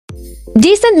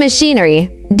Decent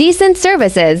machinery, decent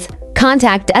services.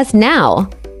 Contact us now.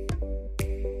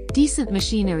 Decent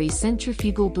machinery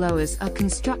centrifugal blowers are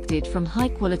constructed from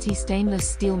high-quality stainless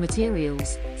steel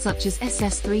materials, such as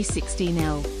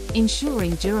SS316L,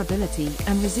 ensuring durability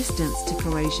and resistance to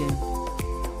corrosion.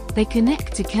 They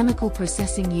connect to chemical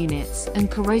processing units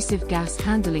and corrosive gas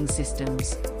handling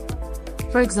systems.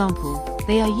 For example,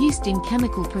 they are used in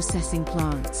chemical processing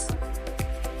plants.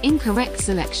 Incorrect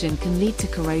selection can lead to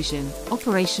corrosion,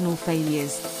 operational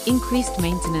failures, increased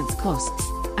maintenance costs,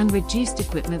 and reduced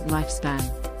equipment lifespan.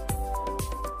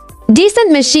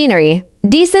 Decent machinery,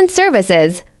 decent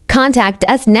services. Contact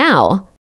us now.